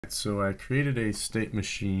So I created a state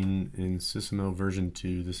machine in SysML version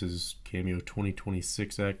 2. This is Cameo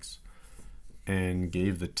 2026X, and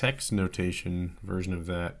gave the text notation version of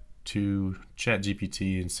that to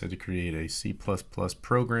ChatGPT and said to create a C++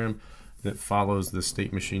 program that follows the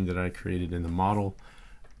state machine that I created in the model.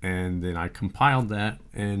 And then I compiled that,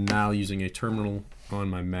 and now using a terminal on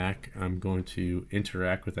my Mac, I'm going to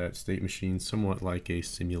interact with that state machine somewhat like a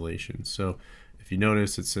simulation. So if you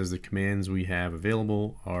notice, it says the commands we have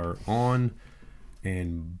available are on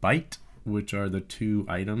and byte, which are the two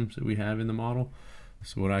items that we have in the model.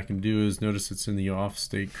 So what I can do is, notice it's in the off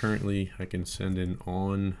state currently. I can send an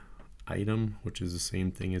on item, which is the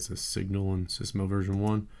same thing as a signal in SysML version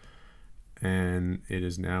 1. And it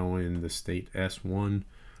is now in the state S1.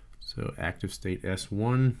 So active state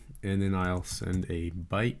S1, and then I'll send a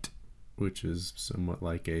byte, which is somewhat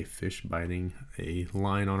like a fish biting a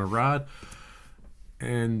line on a rod.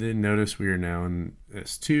 And then notice we are now in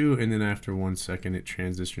S2, and then after 1 second it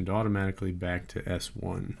transitioned automatically back to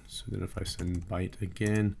S1. So then if I send byte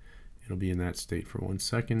again, it'll be in that state for 1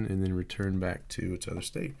 second and then return back to its other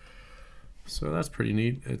state. So that's pretty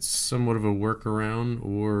neat. It's somewhat of a workaround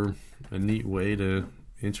or a neat way to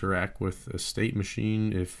interact with a state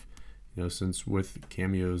machine. If since with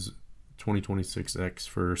Cameo's 2026X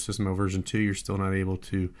for SysML version 2, you're still not able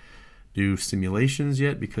to do simulations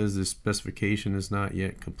yet because the specification is not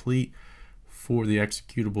yet complete for the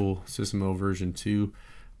executable SysML version 2.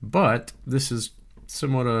 But this is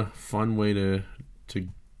somewhat a fun way to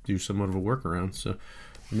do somewhat of a workaround. So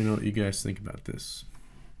let me know what you guys think about this.